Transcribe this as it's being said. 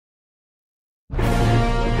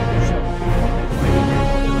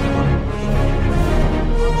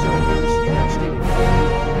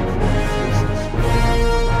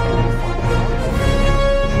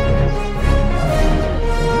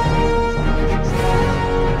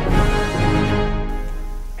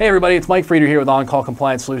Hey everybody, it's Mike Frieder here with On-Call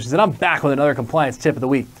Compliance Solutions, and I'm back with another compliance tip of the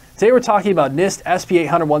week. Today we're talking about NIST SP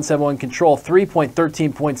 800-171 Control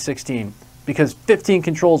 3.13.16, because 15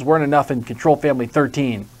 controls weren't enough in Control Family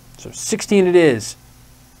 13. So 16 it is.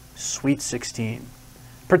 Sweet 16.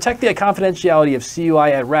 Protect the confidentiality of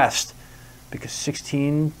CUI at rest, because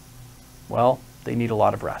 16, well, they need a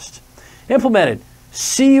lot of rest. Implemented.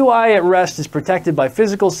 CUI at rest is protected by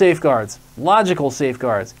physical safeguards, logical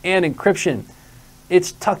safeguards, and encryption.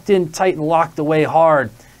 It's tucked in tight and locked away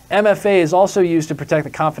hard. MFA is also used to protect the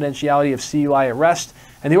confidentiality of CUI at rest,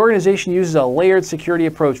 and the organization uses a layered security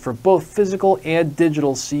approach for both physical and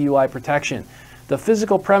digital CUI protection. The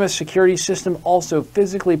physical premise security system also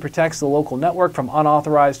physically protects the local network from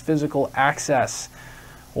unauthorized physical access.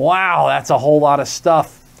 Wow, that's a whole lot of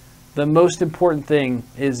stuff. The most important thing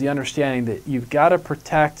is the understanding that you've got to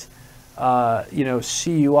protect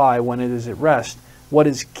CUI when it is at rest. What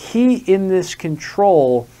is key in this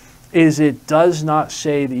control is it does not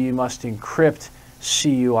say that you must encrypt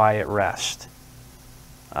CUI at rest.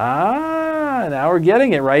 Now we're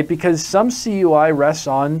getting it, right? Because some CUI rests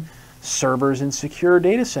on servers in secure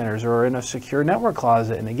data centers or in a secure network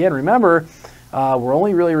closet. And again, remember, we're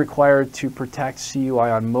only really required to protect CUI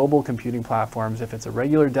on mobile computing platforms. If it's a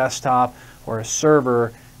regular desktop or a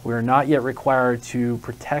server, we're not yet required to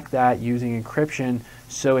protect that using encryption.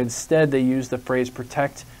 So instead, they use the phrase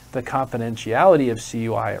protect the confidentiality of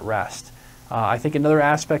CUI at rest. I think another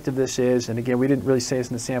aspect of this is, and again, we didn't really say this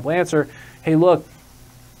in the sample answer, hey, look,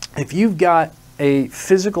 if you've got a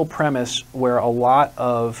physical premise where a lot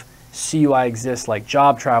of CUI exists, like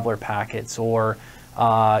job traveler packets or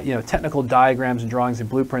technical diagrams and drawings and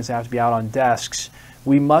blueprints that have to be out on desks,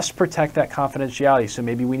 we must protect that confidentiality. So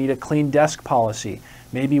maybe we need a clean desk policy.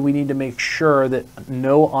 Maybe we need to make sure that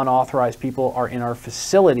no unauthorized people are in our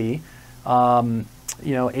facility,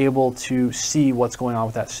 able to see what's going on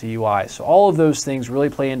with that CUI. So all of those things really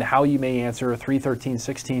play into how you may answer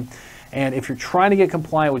 3.13.16. And if you're trying to get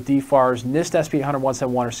compliant with DFARS, NIST SP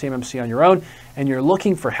 800-171 or CMMC on your own, and you're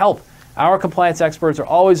looking for help, our compliance experts are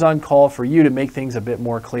always on call for you to make things a bit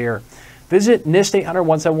more clear. Visit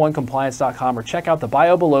NIST800-171compliance.com or check out the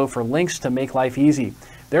bio below for links to make life easy.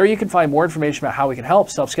 There you can find more information about how we can help,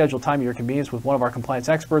 self-schedule time at your convenience with one of our compliance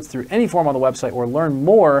experts through any form on the website, or learn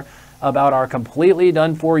more about our completely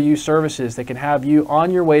done-for-you services that can have you on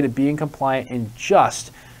your way to being compliant in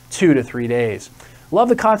just 2 to 3 days. Love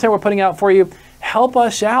the content we're putting out for you. Help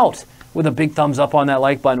us out with a big thumbs up on that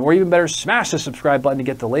like button, or even better, smash the subscribe button to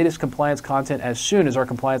get the latest compliance content as soon as our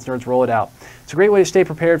compliance nerds roll it out. It's a great way to stay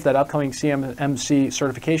prepared for that upcoming CMMC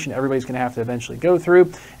certification everybody's going to have to eventually go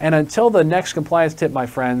through. And until the next compliance tip, my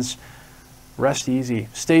friends, rest easy,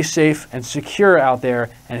 stay safe and secure out there,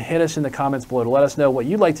 and hit us in the comments below to let us know what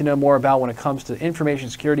you'd like to know more about when it comes to information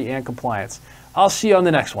security and compliance. I'll see you on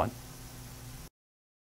the next one.